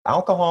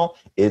Alcohol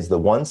is the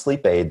one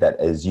sleep aid that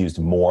is used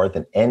more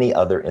than any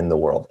other in the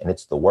world, and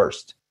it's the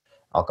worst.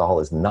 Alcohol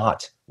is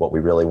not what we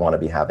really want to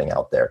be having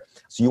out there.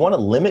 So you want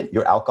to limit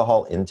your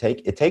alcohol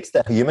intake. It takes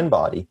the human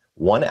body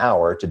 1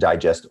 hour to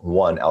digest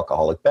one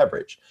alcoholic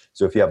beverage.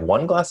 So if you have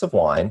 1 glass of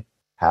wine,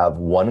 have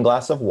 1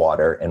 glass of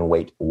water and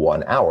wait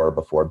 1 hour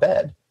before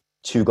bed.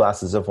 2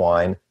 glasses of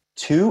wine,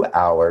 2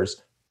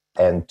 hours,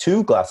 and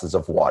 2 glasses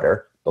of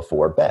water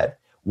before bed.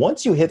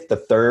 Once you hit the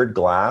 3rd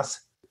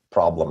glass,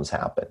 problems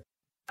happen.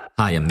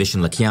 Hi, I'm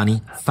Vishen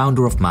Lakhiani,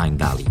 founder of Mind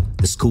Valley,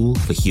 the school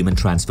for human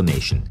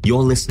transformation.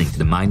 You're listening to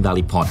the Mind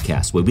Valley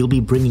podcast, where we'll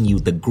be bringing you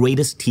the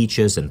greatest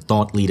teachers and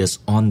thought leaders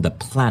on the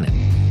planet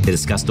to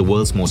discuss the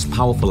world's most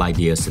powerful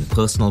ideas in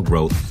personal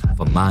growth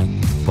for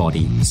mind,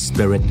 body,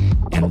 spirit,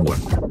 and work.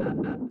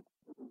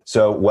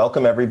 So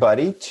welcome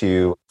everybody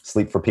to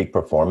Sleep for Peak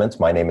Performance.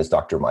 My name is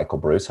Dr. Michael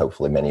Breus.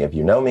 Hopefully many of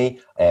you know me,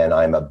 and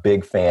I'm a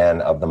big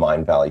fan of the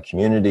Mind Valley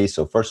community.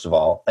 So first of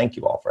all, thank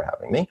you all for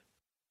having me.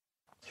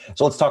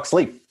 So let's talk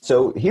sleep.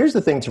 So here's the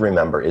thing to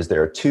remember is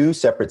there are 2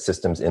 separate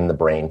systems in the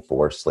brain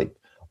for sleep.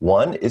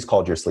 One is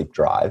called your sleep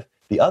drive.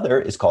 The other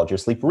is called your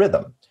sleep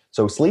rhythm.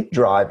 So sleep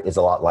drive is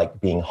a lot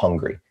like being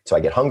hungry. So I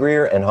get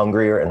hungrier and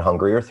hungrier and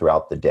hungrier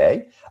throughout the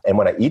day. And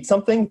when I eat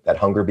something, that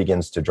hunger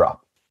begins to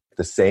drop.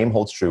 The same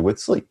holds true with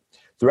sleep.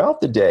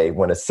 Throughout the day,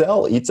 when a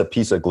cell eats a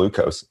piece of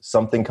glucose,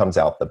 something comes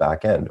out the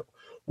back end.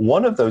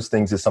 One of those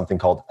things is something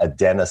called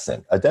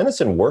adenosine.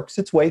 Adenosine works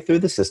its way through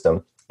the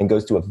system and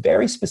goes to a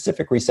very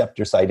specific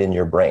receptor site in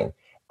your brain.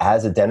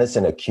 As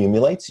adenosine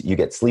accumulates, you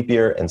get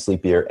sleepier and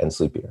sleepier and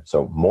sleepier.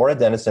 So more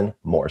adenosine,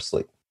 more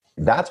sleep.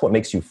 That's what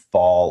makes you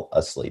fall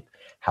asleep.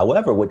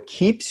 However, what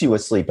keeps you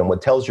asleep and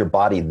what tells your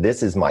body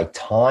this is my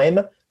time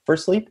for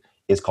sleep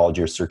is called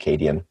your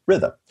circadian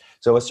rhythm.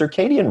 So a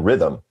circadian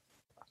rhythm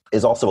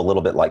is also a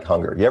little bit like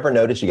hunger. You ever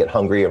notice you get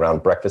hungry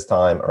around breakfast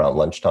time, around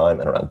lunchtime,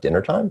 and around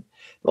dinner time?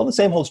 Well, the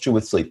same holds true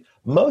with sleep.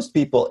 Most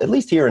people, at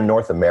least here in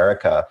North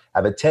America,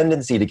 have a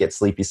tendency to get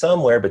sleepy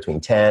somewhere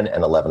between 10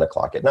 and 11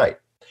 o'clock at night.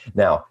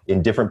 Now,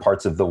 in different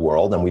parts of the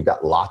world, and we've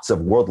got lots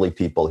of worldly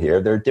people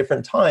here, there are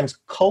different times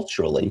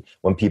culturally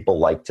when people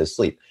like to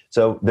sleep.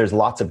 So there's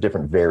lots of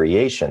different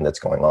variation that's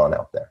going on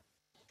out there.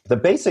 The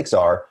basics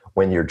are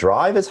when your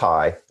drive is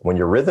high, when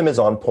your rhythm is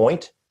on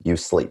point, you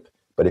sleep.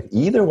 But if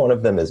either one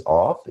of them is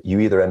off, you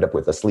either end up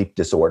with a sleep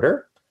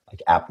disorder,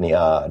 like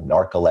apnea,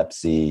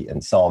 narcolepsy,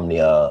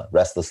 insomnia,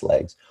 restless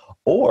legs,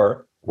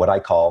 or what I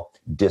call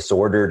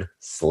disordered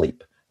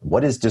sleep.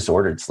 What is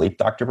disordered sleep,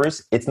 Dr.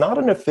 Breus? It's not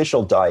an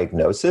official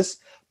diagnosis,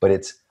 but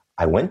it's,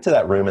 I went to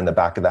that room in the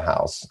back of the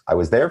house. I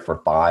was there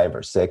for 5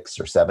 or 6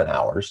 or 7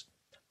 hours.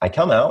 I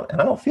come out and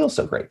I don't feel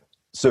so great.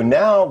 So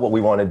now what we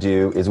want to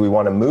do is we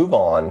want to move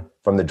on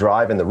from the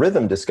drive and the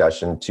rhythm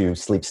discussion to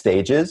sleep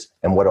stages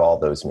and what do all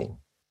those mean.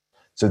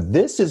 So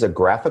this is a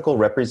graphical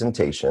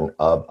representation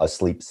of a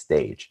sleep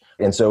stage.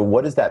 And so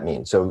what does that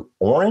mean? So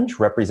orange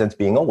represents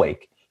being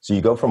awake. So you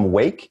go from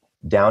wake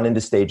down into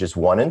stages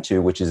 1 and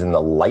 2, which is in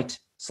the light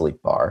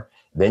sleep bar.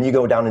 Then you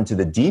go down into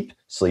the deep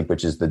sleep,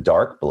 which is the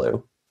dark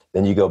blue.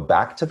 Then you go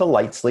back to the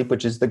light sleep,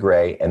 which is the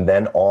gray, and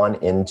then on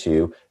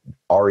into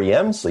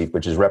REM sleep,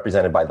 which is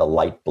represented by the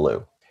light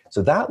blue.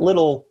 So that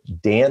little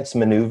dance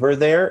maneuver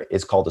there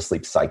is called a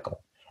sleep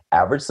cycle.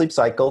 Average sleep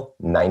cycle,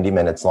 90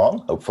 minutes long.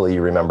 Hopefully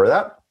you remember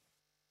that,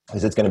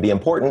 because it's going to be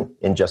important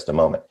in just a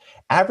moment.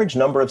 Average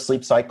number of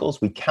sleep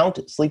cycles, we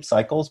count sleep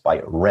cycles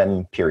by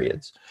REM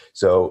periods.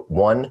 So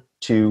 1,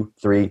 2,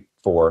 3,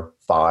 4,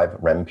 5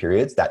 REM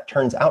periods. That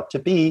turns out to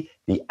be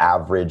the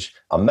average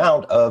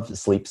amount of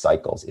sleep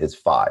cycles is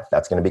 5.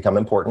 That's going to become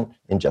important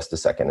in just a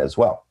second as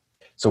well.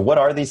 So what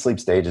are these sleep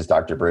stages,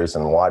 Dr. Breus,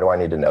 and why do I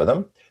need to know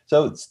them?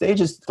 So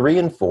stages 3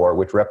 and 4,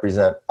 which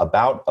represent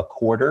about a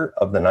quarter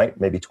of the night,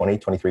 maybe 20,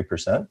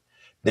 23%.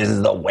 This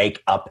is the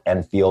wake up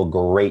and feel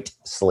great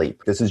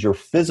sleep. This is your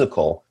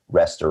physical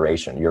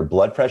restoration. Your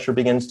blood pressure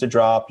begins to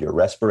drop, your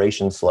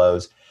respiration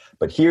slows.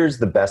 But here's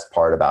the best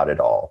part about it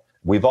all.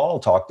 We've all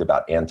talked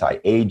about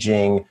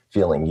anti-aging,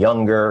 feeling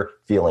younger,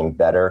 feeling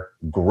better.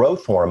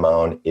 Growth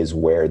hormone is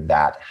where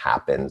that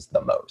happens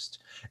the most.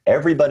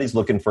 Everybody's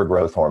looking for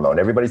growth hormone.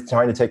 Everybody's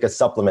trying to take a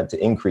supplement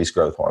to increase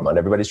growth hormone.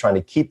 Everybody's trying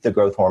to keep the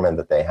growth hormone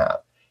that they have.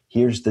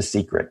 Here's the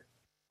secret.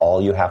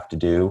 All you have to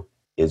do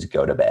is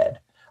go to bed.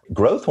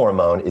 Growth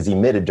hormone is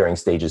emitted during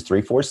stages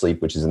 3, 4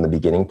 sleep, which is in the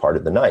beginning part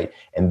of the night.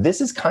 And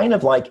this is kind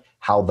of like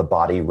how the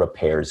body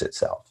repairs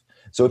itself.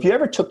 So if you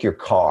ever took your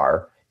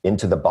car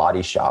into the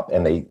body shop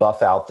and they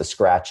buff out the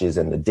scratches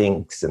and the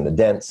dinks and the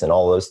dents and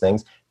all those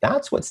things,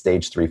 that's what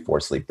stage 3, 4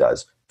 sleep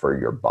does for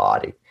your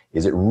body,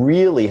 is it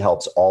really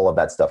helps all of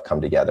that stuff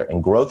come together.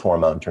 And growth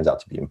hormone turns out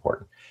to be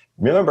important.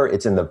 Remember,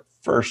 it's in the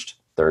first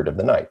third of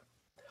the night.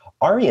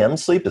 REM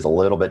sleep is a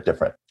little bit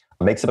different.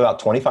 It makes up about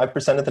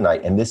 25% of the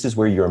night, and this is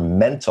where your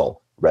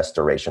mental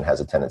restoration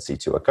has a tendency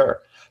to occur.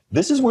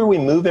 This is where we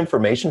move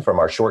information from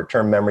our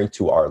short-term memory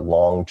to our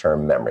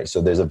long-term memory.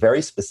 So there's a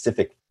very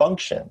specific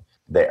function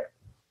there.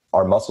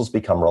 Our muscles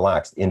become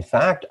relaxed. In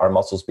fact, our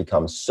muscles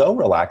become so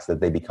relaxed that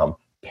they become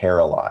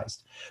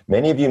paralyzed.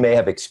 Many of you may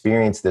have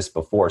experienced this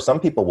before. Some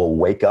people will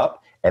wake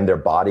up and their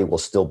body will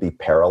still be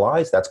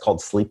paralyzed. That's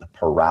called sleep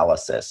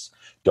paralysis.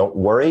 Don't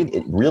worry.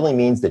 It really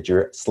means that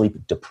you're sleep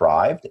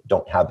deprived,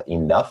 don't have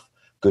enough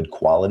good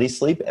quality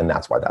sleep, and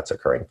that's why that's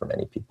occurring for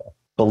many people.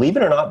 Believe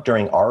it or not,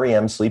 during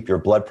REM sleep, your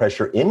blood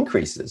pressure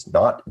increases,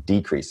 not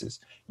decreases.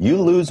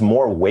 You lose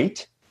more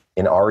weight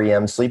in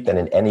REM sleep than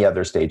in any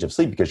other stage of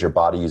sleep because your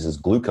body uses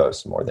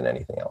glucose more than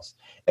anything else.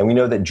 And we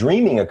know that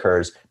dreaming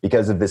occurs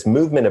because of this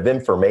movement of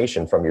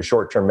information from your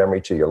short-term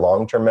memory to your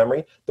long-term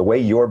memory. The way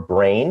your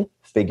brain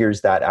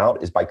figures that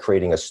out is by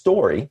creating a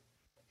story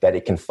that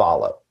it can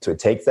follow. So it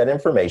takes that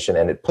information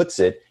and it puts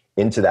it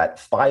into that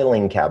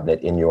filing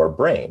cabinet in your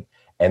brain.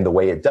 And the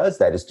way it does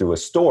that is through a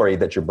story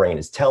that your brain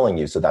is telling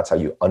you. So that's how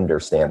you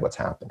understand what's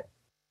happening.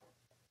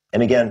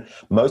 And again,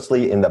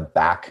 mostly in the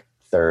back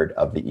third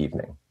of the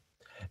evening.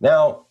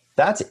 Now,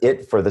 that's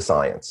it for the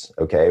science,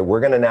 okay?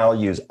 We're going to now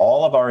use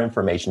all of our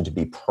information to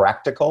be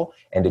practical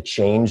and to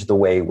change the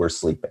way we're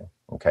sleeping,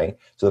 okay?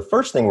 So the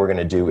first thing we're going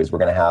to do is we're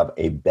going to have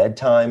a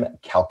bedtime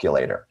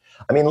calculator.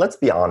 I mean, let's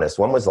be honest.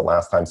 When was the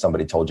last time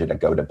somebody told you to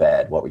go to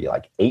bed? What were you,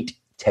 like 8,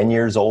 10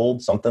 years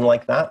old, something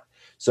like that?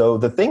 So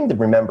the thing to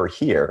remember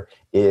here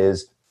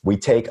is we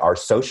take our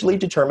socially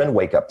determined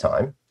wake-up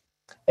time,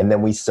 and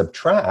then we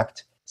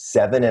subtract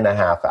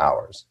 7.5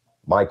 hours.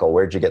 Michael,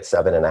 where'd you get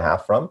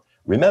 7.5 from?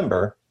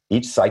 Remember,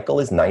 each cycle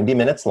is 90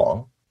 minutes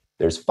long.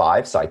 There's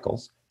 5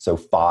 cycles. So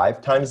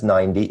 5 times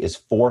 90 is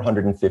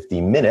 450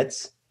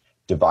 minutes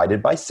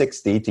divided by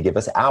 60 to give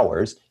us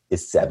hours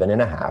is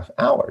 7.5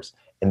 hours.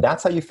 And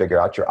that's how you figure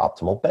out your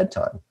optimal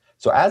bedtime.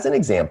 So as an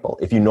example,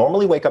 if you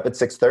normally wake up at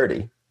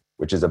 6:30,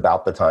 which is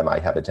about the time I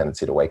have a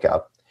tendency to wake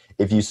up,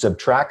 if you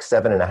subtract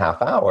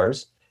 7.5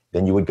 hours,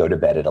 then you would go to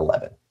bed at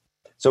 11.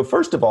 So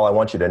first of all, I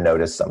want you to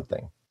notice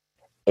something.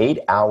 8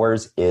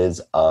 hours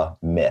is a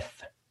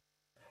myth.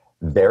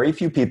 Very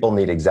few people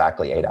need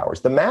exactly 8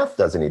 hours. The math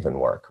doesn't even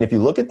work. If you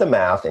look at the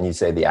math and you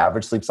say the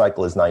average sleep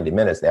cycle is 90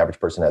 minutes, the average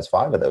person has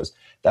 5 of those,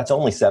 that's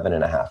only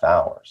 7.5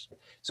 hours.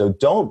 So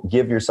don't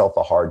give yourself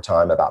a hard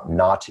time about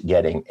not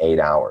getting 8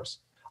 hours.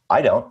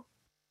 I don't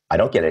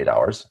get 8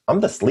 hours. I'm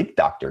the sleep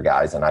doctor,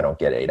 guys, and I don't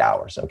get 8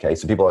 hours, okay?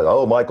 So people are like,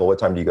 oh, Michael, what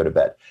time do you go to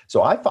bed?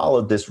 So I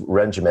followed this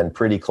regimen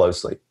pretty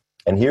closely.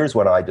 And here's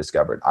what I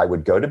discovered. I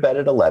would go to bed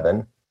at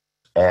 11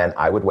 and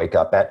I would wake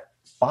up at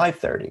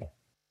 5:30.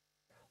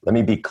 Let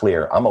me be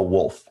clear. I'm a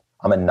wolf.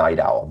 I'm a night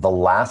owl. The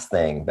last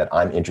thing that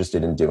I'm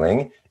interested in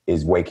doing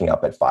is waking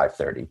up at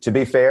 5:30. To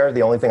be fair,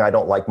 the only thing I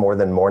don't like more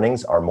than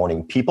mornings are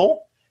morning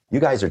people. You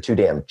guys are too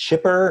damn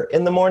chipper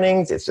in the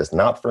mornings. It's just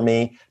not for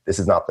me. This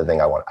is not the thing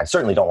I want. I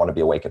certainly don't want to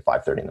be awake at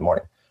 5:30 in the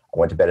morning. I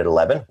went to bed at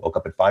 11, woke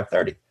up at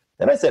 5:30.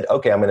 Then I said,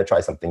 okay, I'm going to try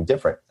something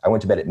different. I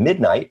went to bed at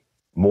midnight,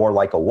 more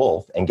like a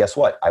wolf. And guess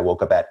what? I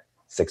woke up at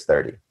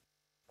 6:30.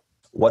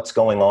 What's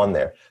going on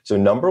there? So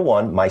number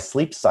one, my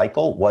sleep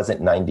cycle wasn't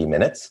 90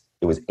 minutes.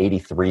 It was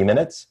 83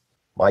 minutes.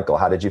 Michael,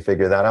 how did you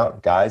figure that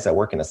out? Guys, I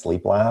work in a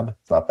sleep lab.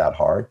 It's not that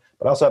hard.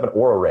 But I also have an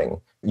Oura Ring.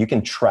 You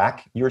can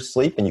track your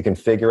sleep and you can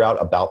figure out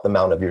about the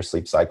amount of your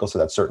sleep cycle. So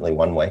that's certainly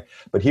one way.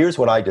 But here's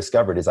what I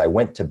discovered is I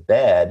went to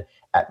bed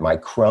at my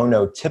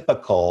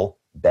chronotypical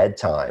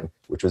bedtime,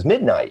 which was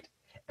midnight.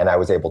 And I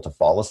was able to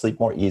fall asleep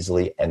more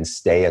easily and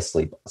stay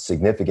asleep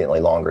significantly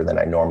longer than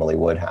I normally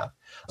would have.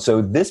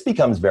 So this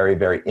becomes very,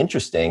 very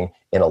interesting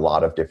in a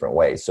lot of different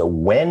ways. So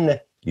when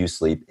you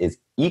sleep is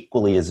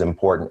equally as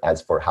important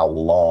as for how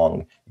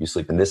long you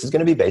sleep. And this is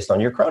going to be based on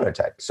your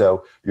chronotype.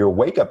 So your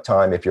wake up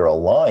time, if you're a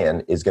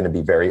lion, is going to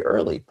be very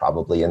early,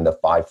 probably in the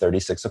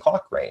 5:30, 6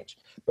 o'clock range.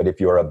 But if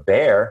you're a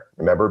bear,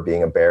 remember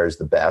being a bear is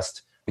the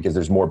best because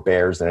there's more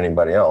bears than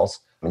anybody else.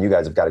 I mean, you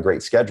guys have got a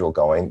great schedule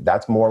going.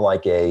 That's more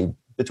like a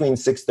between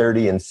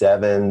 6:30 and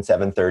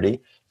 7:30.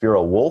 If you're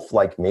a wolf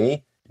like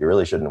me, you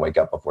really shouldn't wake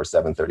up before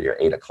 7:30 or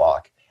 8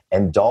 o'clock.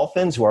 And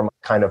dolphins, who are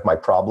kind of my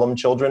problem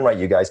children, right?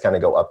 You guys kind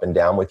of go up and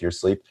down with your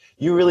sleep.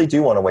 You really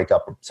do want to wake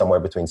up somewhere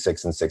between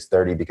 6 and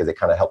 6:30 because it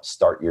kind of helps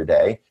start your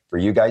day. For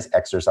you guys,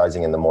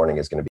 exercising in the morning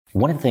is going to be.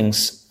 One of the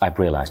things I've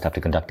realized after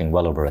conducting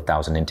well over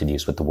 1,000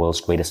 interviews with the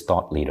world's greatest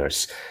thought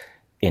leaders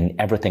in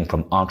everything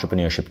from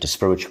entrepreneurship to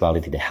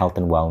spirituality to health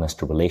and wellness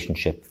to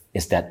relationship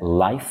is that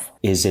life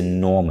is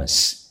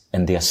enormous.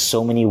 And there are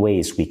so many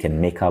ways we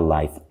can make our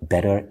life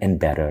better and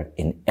better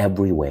in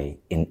every way,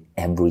 in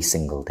every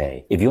single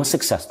day. If you're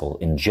successful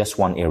in just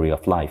one area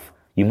of life,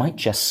 you might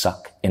just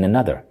suck in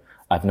another.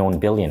 I've known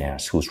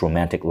billionaires whose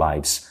romantic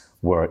lives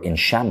were in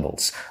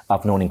shambles.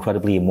 I've known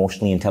incredibly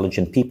emotionally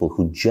intelligent people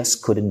who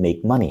just couldn't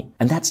make money.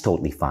 And that's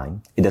totally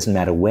fine. It doesn't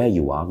matter where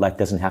you are. Life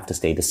doesn't have to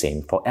stay the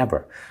same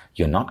forever.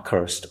 You're not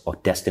cursed or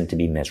destined to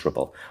be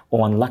miserable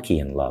or unlucky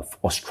in love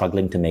or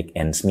struggling to make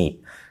ends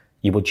meet.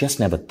 You were just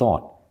never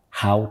taught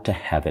how to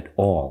have it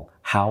all,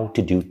 how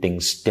to do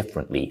things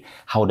differently,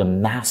 how to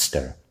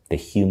master the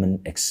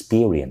human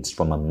experience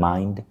from a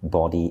mind,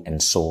 body,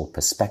 and soul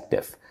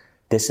perspective.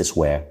 This is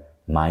where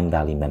Mind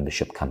Valley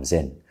membership comes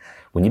in.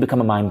 When you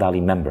become a Mind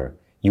Valley member,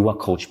 you are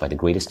coached by the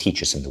greatest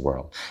teachers in the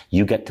world.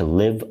 You get to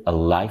live a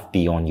life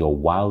beyond your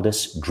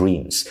wildest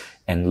dreams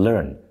and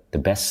learn the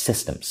best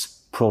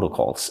systems,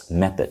 protocols,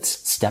 methods,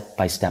 step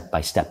by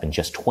step, in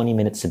just 20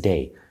 minutes a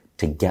day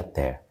to get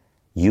there,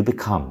 you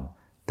become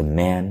the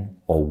man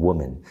or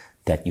woman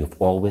that you've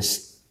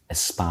always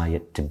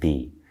aspired to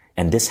be.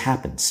 And this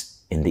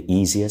happens in the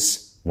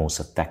easiest, most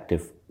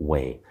effective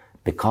way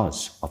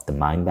because of the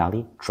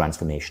Mindvalley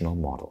transformational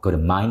model. Go to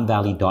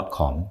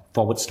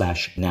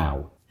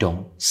mindvalley.com/now.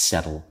 Don't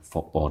settle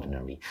for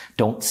ordinary.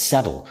 Don't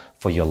settle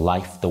for your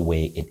life the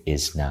way it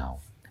is now.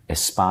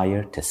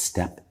 Aspire to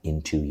step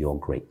into your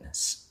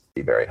greatness.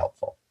 Be very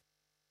helpful.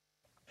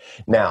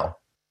 Now,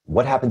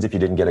 what happens if you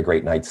didn't get a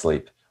great night's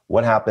sleep?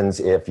 What happens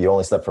if you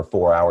only slept for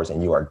 4 hours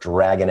and you are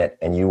dragging it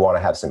and you want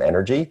to have some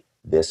energy?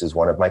 This is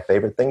one of my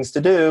favorite things to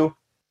do.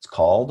 It's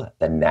called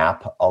the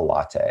nap a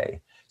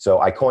latte. So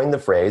I coined the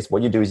phrase.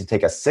 What you do is you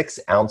take a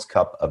 6-ounce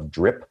cup of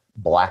drip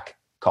black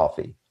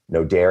coffee,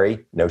 no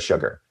dairy, no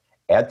sugar.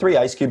 Add 3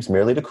 ice cubes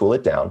merely to cool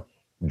it down.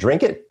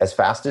 Drink it as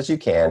fast as you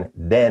can,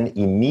 then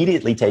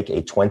immediately take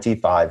a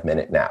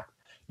 25-minute nap.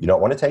 You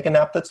don't want to take a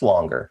nap that's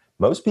longer.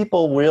 Most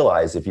people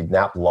realize if you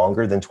nap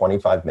longer than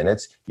 25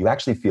 minutes, you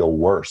actually feel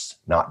worse,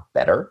 not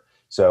better.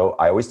 So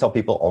I always tell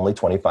people only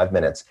 25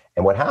 minutes.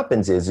 And what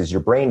happens is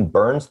your brain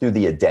burns through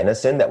the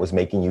adenosine that was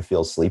making you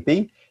feel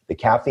sleepy. The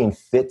caffeine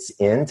fits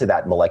into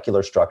that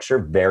molecular structure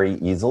very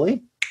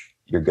easily.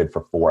 You're good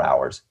for 4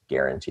 hours,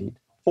 guaranteed.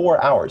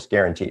 4 hours,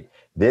 guaranteed.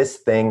 This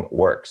thing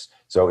works.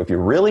 So if you're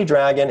really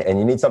dragging and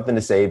you need something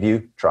to save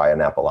you, try a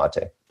napa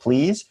latte.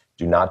 Please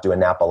do not do a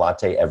napa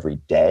latte every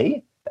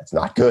day. That's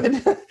not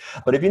good.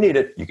 But if you need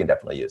it, you can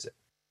definitely use it.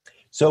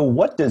 So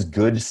what does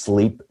good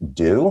sleep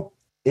do?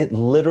 It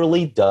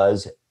literally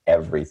does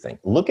everything.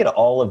 Look at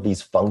all of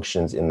these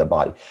functions in the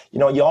body. You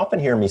know, you often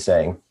hear me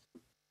saying,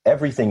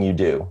 everything you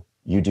do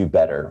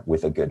better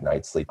with a good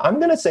night's sleep. I'm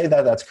going to say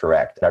that that's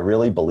correct. And I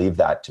really believe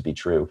that to be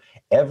true.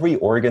 Every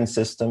organ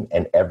system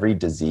and every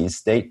disease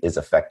state is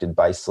affected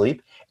by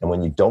sleep. And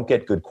when you don't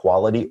get good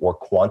quality or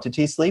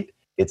quantity sleep,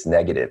 it's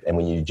negative. And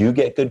when you do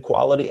get good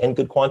quality and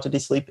good quantity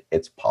sleep,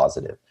 it's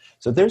positive.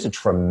 So there's a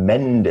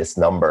tremendous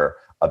number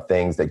of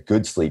things that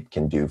good sleep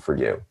can do for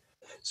you.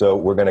 So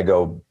we're going to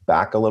go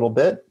back a little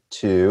bit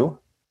to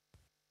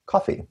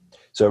coffee.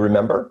 So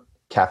remember,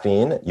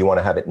 caffeine, you want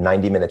to have it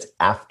 90 minutes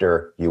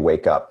after you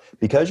wake up.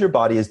 Because your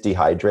body is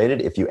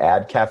dehydrated, if you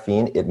add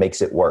caffeine, it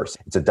makes it worse.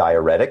 It's a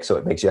diuretic, so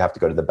it makes you have to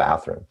go to the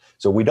bathroom.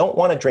 So we don't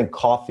want to drink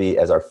coffee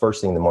as our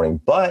first thing in the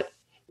morning. But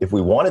if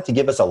we want it to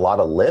give us a lot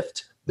of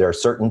lift, there are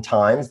certain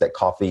times that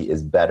coffee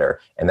is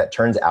better. And that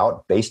turns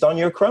out, based on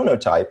your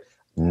chronotype,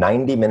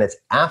 90 minutes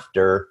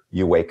after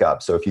you wake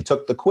up. So if you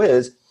took the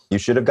quiz, you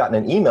should have gotten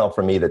an email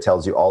from me that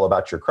tells you all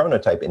about your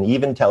chronotype and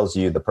even tells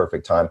you the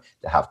perfect time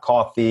to have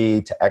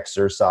coffee, to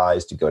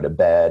exercise, to go to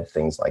bed,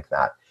 things like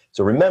that.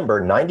 So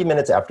remember, 90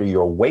 minutes after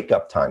your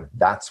wake-up time,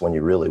 that's when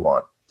you really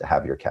want to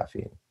have your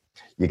caffeine.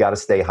 You got to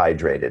stay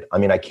hydrated. I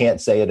mean, I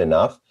can't say it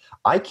enough.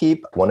 I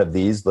keep one of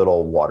these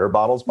little water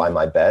bottles by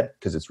my bed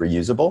because it's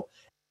reusable.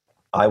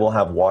 I will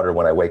have water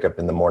when I wake up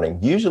in the morning,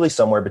 usually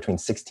somewhere between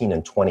 16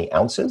 and 20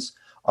 ounces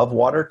of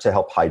water to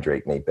help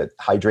hydrate me. But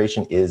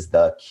hydration is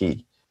the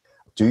key.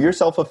 Do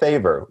yourself a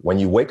favor. When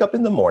you wake up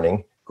in the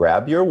morning,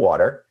 grab your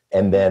water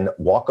and then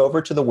walk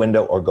over to the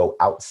window or go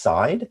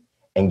outside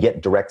and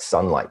get direct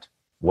sunlight.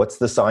 What's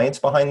the science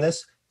behind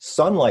this?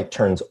 Sunlight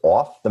turns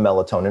off the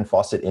melatonin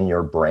faucet in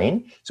your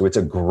brain. So it's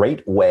a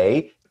great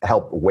way to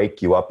help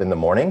wake you up in the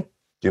morning.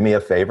 Do me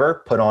a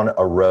favor, put on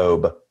a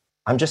robe.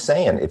 I'm just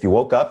saying, if you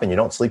woke up and you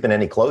don't sleep in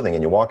any clothing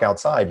and you walk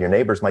outside, your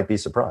neighbors might be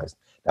surprised.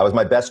 That was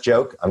my best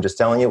joke. I'm just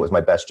telling you, it was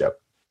my best joke.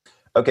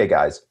 Okay,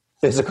 guys,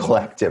 physical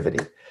activity.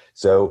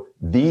 So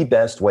the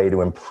best way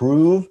to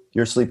improve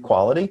your sleep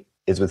quality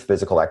is with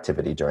physical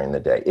activity during the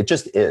day. It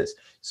just is.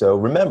 So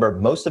remember,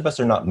 most of us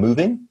are not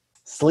moving.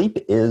 Sleep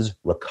is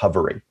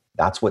recovery.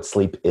 That's what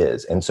sleep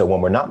is. And so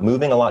when we're not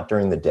moving a lot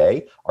during the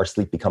day, our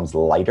sleep becomes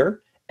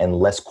lighter and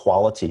less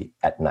quality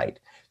at night.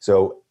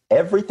 So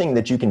everything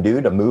that you can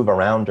do to move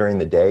around during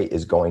the day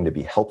is going to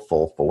be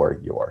helpful for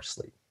your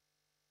sleep.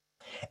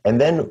 And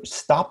then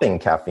stopping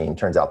caffeine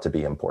turns out to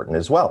be important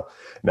as well.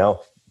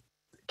 Now,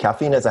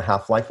 caffeine has a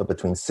half-life of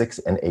between 6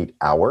 and 8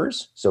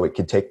 hours, so it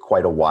could take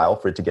quite a while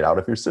for it to get out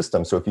of your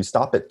system. So if you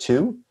stop at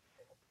 2,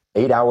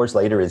 8 hours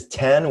later is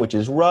 10, which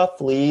is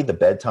roughly the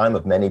bedtime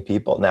of many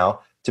people.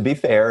 Now, to be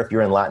fair, if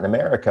you're in Latin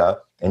America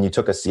and you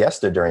took a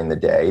siesta during the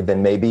day,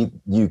 then maybe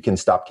you can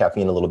stop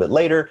caffeine a little bit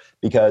later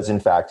because, in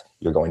fact,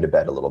 you're going to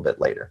bed a little bit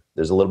later.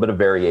 There's a little bit of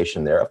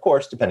variation there, of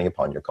course, depending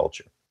upon your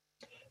culture.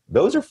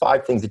 Those are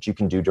 5 things that you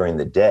can do during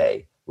the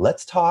day.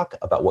 Let's talk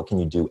about what can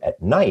you do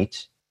at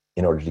night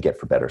in order to get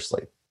for better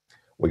sleep.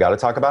 We got to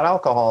talk about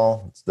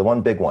alcohol. It's the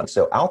one big one.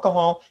 So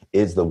alcohol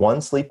is the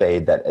one sleep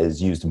aid that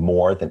is used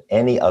more than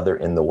any other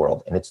in the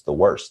world, and it's the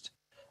worst.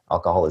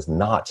 Alcohol is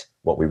not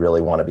what we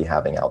really want to be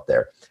having out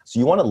there. So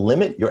you want to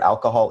limit your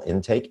alcohol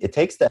intake. It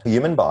takes the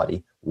human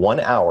body 1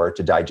 hour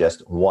to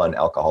digest one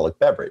alcoholic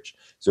beverage.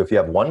 So if you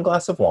have 1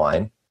 glass of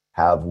wine,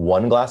 have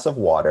 1 glass of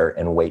water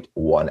and wait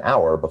 1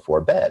 hour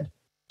before bed.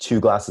 2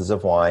 glasses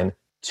of wine,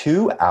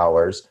 2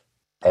 hours,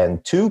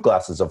 and 2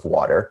 glasses of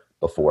water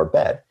before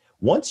bed.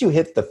 Once you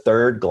hit the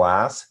third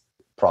glass,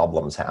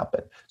 problems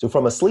happen. So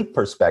from a sleep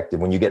perspective,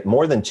 when you get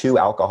more than 2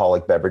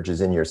 alcoholic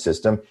beverages in your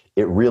system,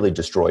 it really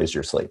destroys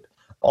your sleep.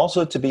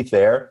 Also, to be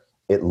fair,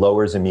 it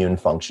lowers immune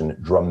function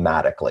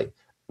dramatically.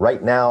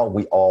 Right now,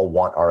 we all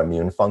want our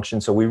immune function,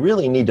 so we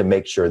really need to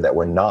make sure that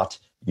we're not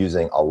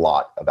using a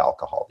lot of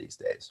alcohol these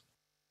days.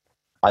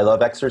 I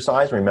love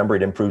exercise. Remember,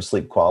 it improves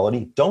sleep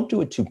quality. Don't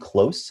do it too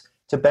close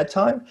to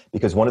bedtime,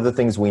 because one of the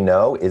things we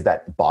know is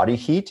that body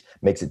heat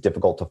makes it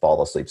difficult to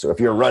fall asleep. So if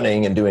you're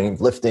running and doing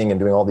lifting and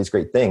doing all these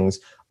great things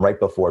right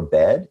before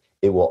bed,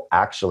 it will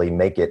actually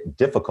make it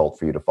difficult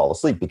for you to fall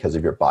asleep because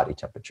of your body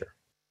temperature.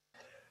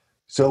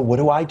 So what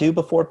do I do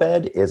before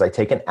bed is I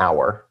take an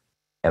hour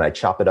and I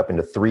chop it up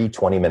into 3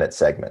 20-minute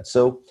segments.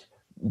 So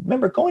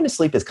remember, going to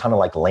sleep is kind of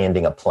like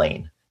landing a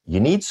plane. You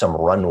need some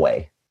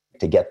runway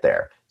to get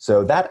there.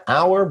 So that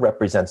hour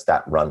represents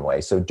that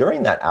runway. So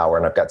during that hour,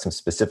 and I've got some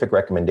specific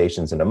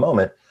recommendations in a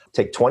moment,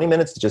 take 20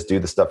 minutes to just do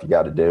the stuff you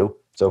got to do.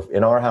 So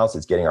in our house,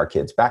 it's getting our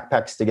kids'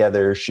 backpacks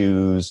together,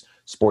 shoes,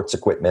 sports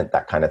equipment,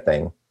 that kind of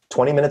thing.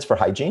 20 minutes for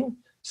hygiene.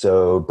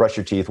 So brush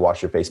your teeth,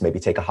 wash your face, maybe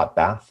take a hot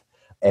bath.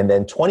 And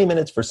then 20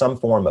 minutes for some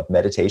form of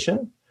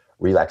meditation,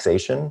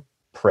 relaxation,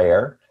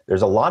 prayer.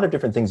 There's a lot of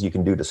different things you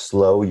can do to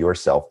slow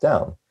yourself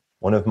down.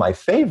 One of my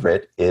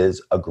favorite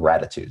is a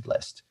gratitude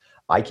list.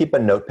 I keep a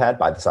notepad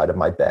by the side of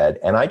my bed,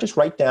 and I just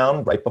write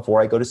down right before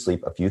I go to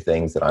sleep a few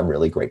things that I'm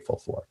really grateful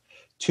for.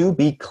 To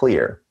be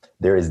clear,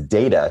 there is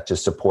data to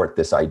support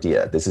this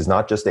idea. This is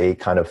not just a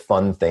kind of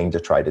fun thing to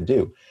try to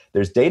do.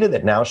 There's data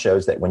that now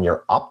shows that when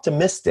you're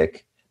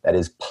optimistic, that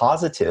is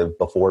positive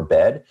before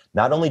bed,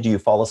 not only do you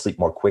fall asleep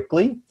more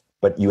quickly,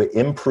 but you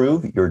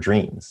improve your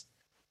dreams.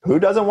 Who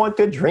doesn't want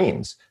good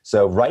dreams?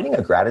 So writing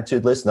a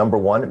gratitude list, number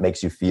one, it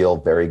makes you feel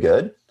very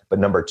good, but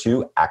number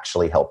two,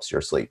 actually helps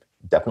your sleep.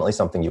 Definitely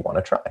something you want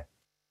to try.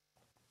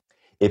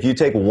 If you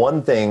take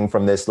one thing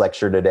from this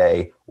lecture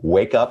today,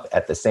 wake up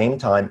at the same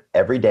time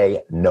every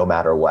day, no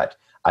matter what.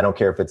 I don't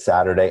care if it's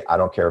Saturday. I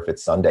don't care if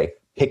it's Sunday.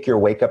 Pick your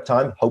wake up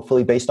time,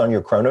 hopefully based on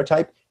your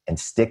chronotype, and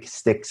stick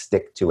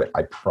to it.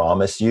 I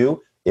promise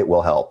you it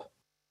will help.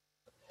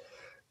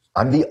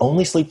 I'm the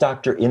only sleep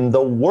doctor in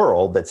the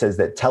world that says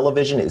that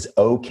television is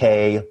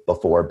okay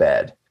before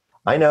bed.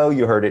 I know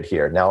you heard it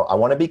here. Now, I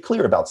want to be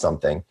clear about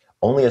something.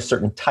 Only a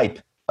certain type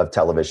of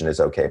television is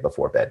okay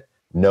before bed.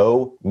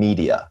 No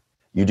media.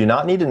 You do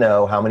not need to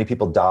know how many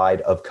people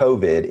died of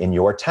COVID in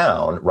your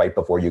town right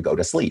before you go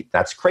to sleep.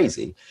 That's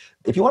crazy.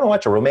 If you want to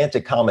watch a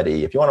romantic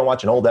comedy, if you want to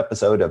watch an old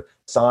episode of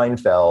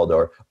Seinfeld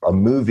or a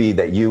movie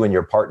that you and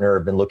your partner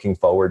have been looking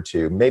forward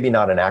to, maybe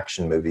not an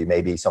action movie,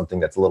 maybe something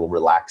that's a little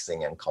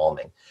relaxing and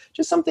calming,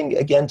 just something,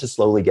 again, to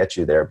slowly get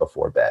you there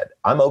before bed.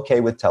 I'm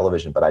okay with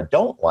television, but I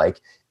don't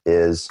like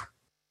is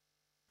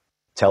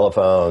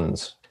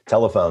telephones.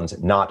 Telephones,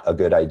 not a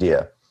good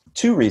idea.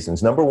 2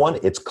 reasons. Number one,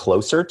 it's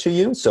closer to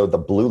you, so the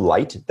blue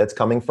light that's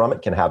coming from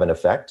it can have an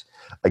effect.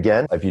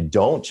 Again, if you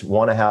don't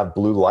want to have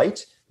blue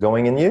light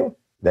going in you,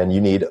 then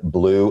you need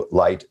blue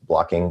light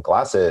blocking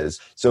glasses.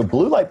 So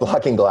blue light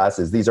blocking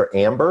glasses, these are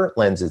amber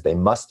lenses. They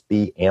must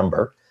be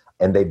amber,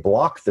 and they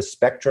block the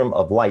spectrum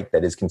of light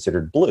that is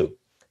considered blue.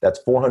 That's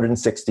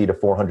 460 to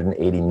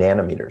 480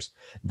 nanometers.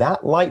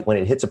 That light, when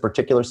it hits a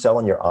particular cell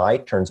in your eye,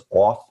 turns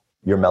off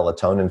your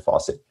melatonin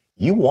faucet.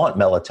 You want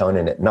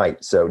melatonin at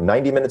night. So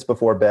 90 minutes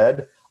before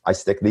bed, I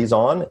stick these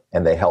on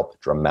and they help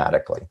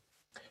dramatically.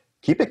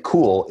 Keep it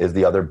cool is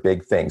the other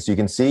big thing. So you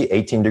can see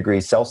 18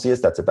 degrees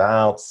Celsius, that's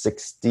about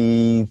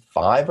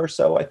 65 or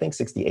so, I think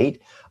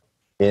 68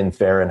 in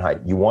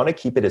Fahrenheit. You want to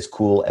keep it as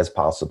cool as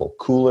possible.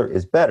 Cooler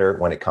is better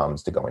when it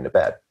comes to going to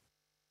bed.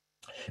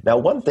 Now,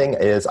 one thing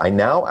is I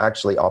now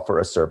actually offer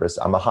a service.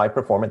 I'm a high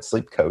performance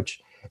sleep coach,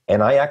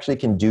 and I actually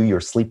can do your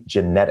sleep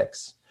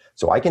genetics.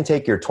 So I can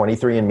take your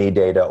 23andMe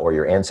data or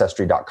your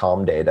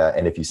Ancestry.com data,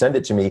 and if you send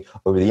it to me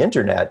over the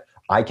internet,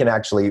 I can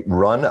actually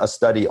run a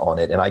study on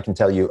it, and I can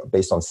tell you,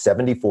 based on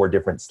 74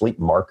 different sleep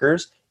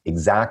markers,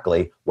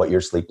 exactly what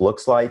your sleep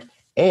looks like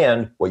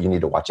and what you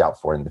need to watch out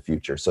for in the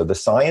future. So the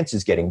science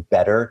is getting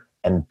better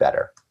and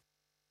better.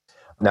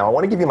 Now, I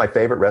want to give you my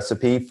favorite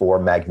recipe for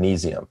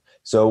magnesium.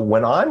 So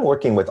when I'm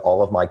working with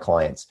all of my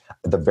clients,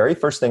 the very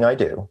first thing I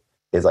do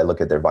is I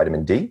look at their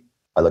vitamin D,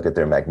 I look at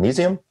their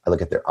magnesium, I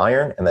look at their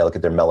iron, and I look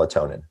at their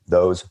melatonin.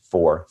 Those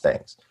 4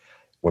 things.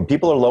 When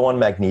people are low on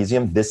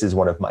magnesium, this is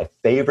one of my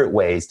favorite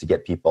ways to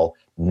get people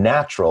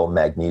natural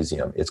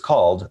magnesium. It's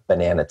called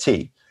banana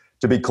tea.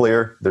 To be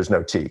clear, there's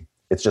no tea.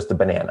 It's just a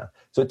banana.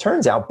 So it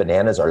turns out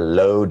bananas are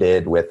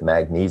loaded with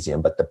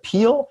magnesium, but the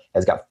peel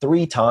has got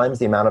 3 times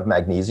the amount of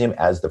magnesium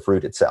as the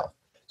fruit itself.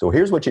 So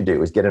here's what you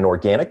do is get an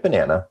organic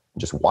banana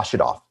and just wash it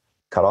off.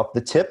 Cut off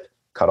the tip,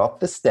 cut off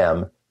the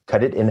stem,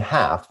 cut it in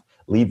half,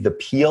 leave the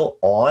peel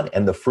on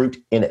and the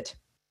fruit in it.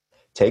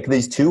 Take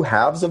these 2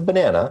 halves of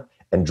banana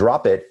and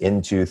drop it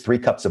into 3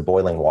 cups of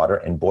boiling water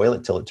and boil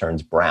it till it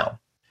turns brown.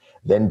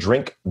 Then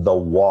drink the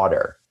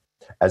water.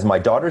 As my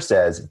daughter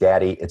says,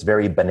 Daddy, it's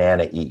very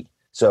banana-y.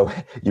 So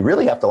you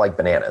really have to like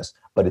bananas,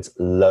 but it's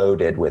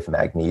loaded with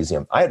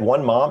magnesium. I had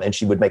one mom and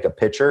she would make a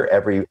pitcher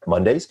every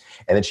Mondays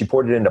and then she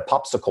poured it into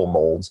popsicle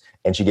molds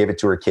and she gave it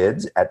to her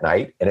kids at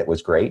night and it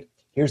was great.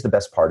 Here's the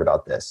best part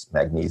about this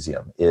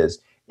magnesium is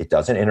it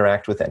doesn't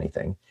interact with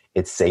anything.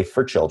 It's safe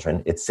for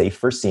children. It's safe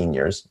for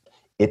seniors.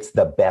 It's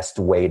the best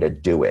way to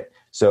do it.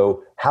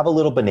 So have a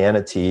little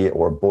banana tea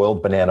or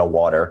boiled banana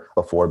water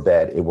before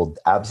bed. It will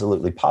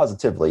absolutely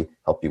positively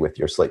help you with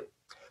your sleep.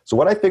 So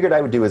what I figured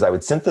I would do is I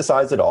would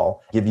synthesize it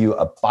all, give you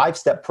a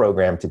 5-step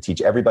program to teach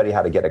everybody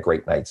how to get a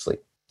great night's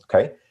sleep.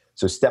 Okay.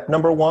 So step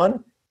number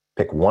 1,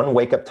 pick one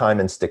wake up time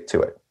and stick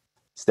to it.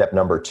 Step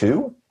number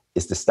 2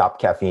 is to stop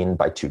caffeine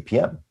by 2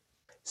 p.m.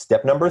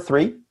 Step number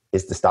 3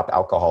 is to stop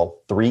alcohol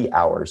 3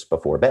 hours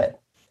before bed.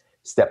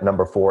 Step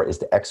number 4 is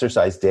to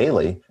exercise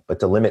daily, but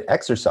to limit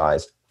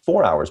exercise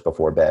 4 hours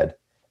before bed.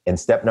 And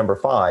step number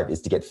 5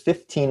 is to get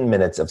 15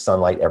 minutes of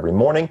sunlight every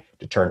morning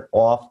to turn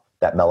off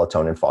that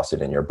melatonin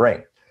faucet in your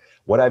brain.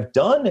 What I've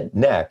done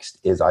next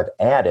is I've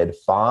added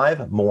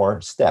 5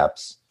 more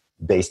steps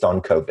based on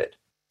COVID.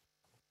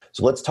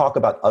 So let's talk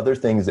about other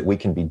things that we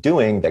can be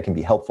doing that can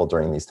be helpful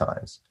during these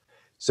times.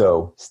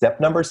 So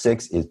step number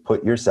 6 is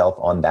put yourself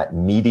on that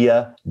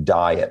media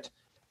diet.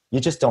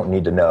 You just don't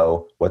need to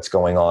know what's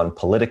going on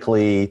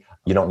politically.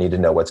 You don't need to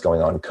know what's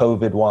going on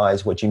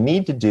COVID-wise. What you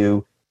need to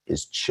do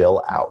is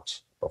chill out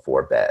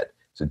before bed.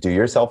 So do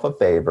yourself a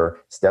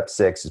favor. Step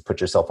 6 is put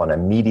yourself on a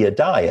media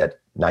diet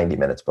 90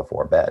 minutes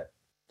before bed.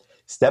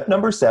 Step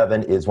number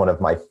 7 is one of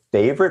my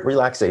favorite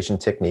relaxation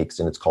techniques,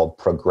 and it's called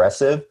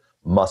progressive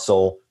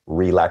muscle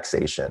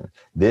relaxation.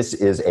 This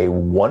is a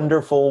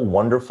wonderful,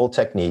 wonderful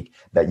technique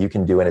that you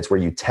can do, and it's where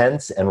you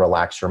tense and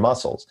relax your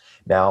muscles.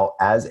 Now,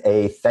 as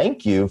a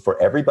thank you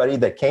for everybody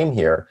that came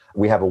here,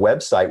 we have a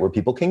website where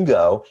people can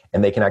go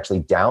and they can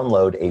actually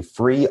download a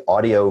free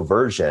audio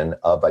version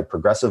of a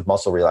progressive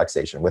muscle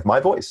relaxation with my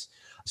voice.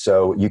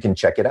 So you can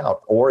check it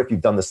out. Or if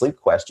you've done the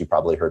sleep quest, you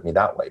probably heard me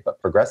that way.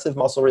 But progressive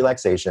muscle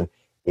relaxation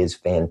is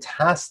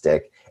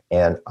fantastic,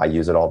 and I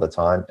use it all the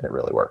time, and it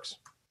really works.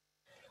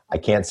 I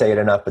can't say it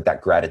enough, but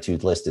that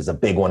gratitude list is a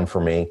big one for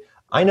me.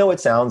 I know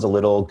it sounds a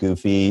little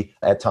goofy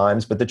at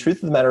times, but the truth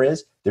of the matter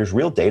is there's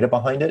real data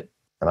behind it.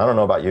 And I don't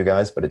know about you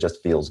guys, but it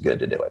just feels good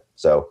to do it.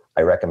 So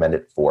I recommend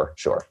it for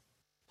sure.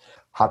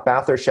 Hot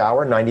bath or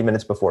shower 90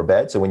 minutes before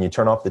bed. So when you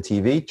turn off the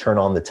TV, turn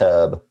on the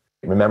tub.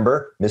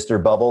 Remember,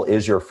 Mr. Bubble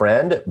is your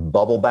friend.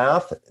 Bubble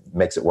bath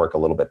makes it work a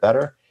little bit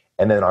better.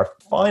 And then our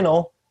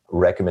final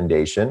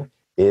recommendation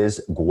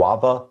is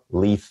guava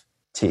leaf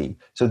tea.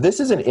 So this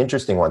is an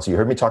interesting one. So you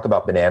heard me talk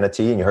about banana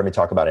tea and you heard me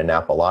talk about a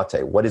Napa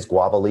latte. What is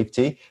guava leaf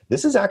tea?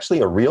 This is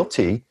actually a real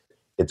tea.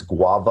 It's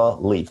guava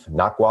leaf,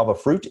 not guava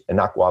fruit and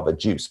not guava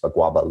juice, but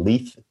guava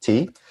leaf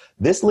tea.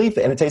 This leaf,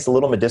 and it tastes a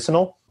little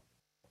medicinal,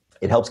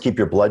 it helps keep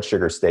your blood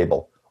sugar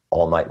stable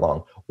all night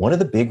long. One of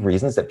the big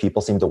reasons that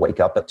people seem to wake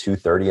up at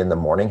 2:30 in the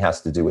morning has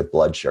to do with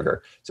blood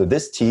sugar. So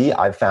this tea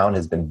I've found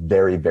has been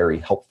very, very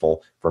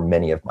helpful for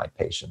many of my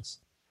patients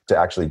to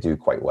actually do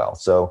quite well.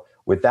 So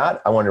with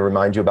that, I want to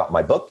remind you about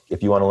my book.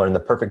 If you want to learn the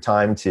perfect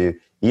time to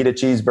eat a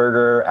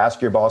cheeseburger, ask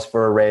your boss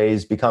for a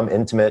raise, become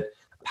intimate,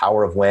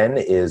 Power of When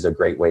is a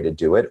great way to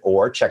do it.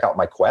 Or check out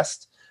my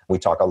quest. We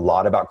talk a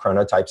lot about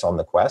chronotypes on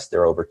the quest.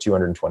 There are over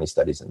 220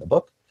 studies in the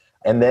book.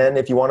 And then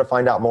if you want to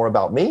find out more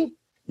about me,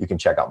 you can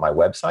check out my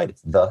website.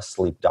 It's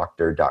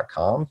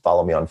thesleepdoctor.com.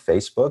 Follow me on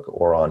Facebook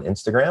or on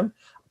Instagram.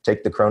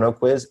 Take the chrono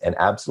quiz and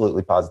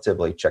absolutely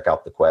positively check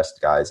out the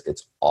quest, guys.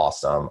 It's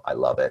awesome. I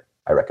love it.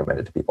 I recommend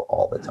it to people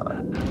all the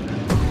time.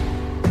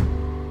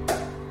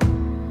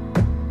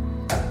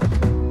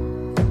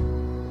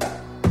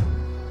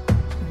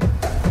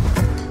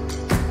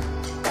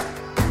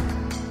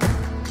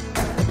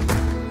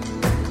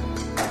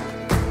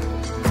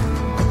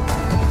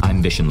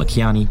 I'm Vishen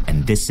Lakhiani,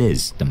 and this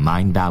is the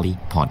Mind Valley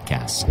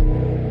Podcast.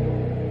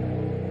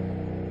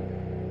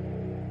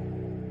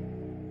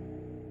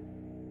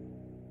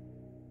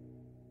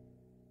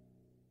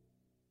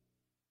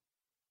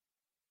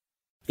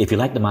 If you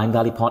like the Mind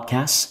Valley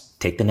Podcast,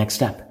 take the next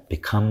step.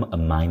 Become a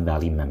Mind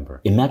Valley member.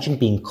 Imagine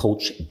being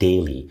coached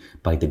daily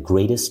by the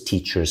greatest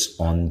teachers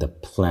on the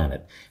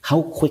planet.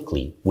 How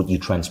quickly would you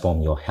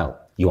transform your health,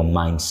 your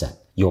mindset,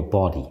 your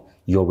body,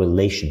 your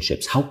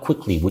relationships? How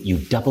quickly would you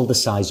double the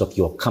size of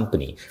your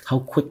company? How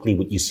quickly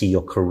would you see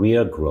your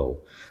career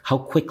grow? How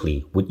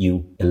quickly would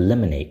you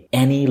eliminate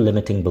any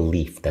limiting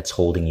belief that's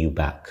holding you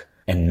back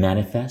and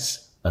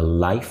manifest a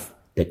life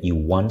that you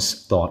once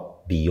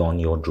thought beyond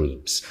your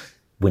dreams?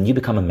 When you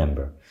become a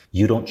member,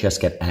 you don't just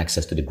get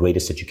access to the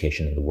greatest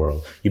education in the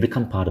world. You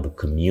become part of a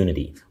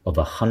community of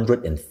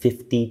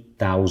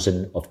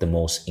 150,000 of the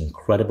most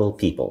incredible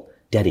people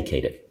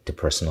dedicated to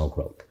personal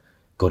growth.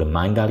 Go to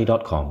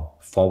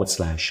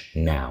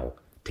mindvalley.com/now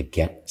to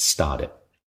get started.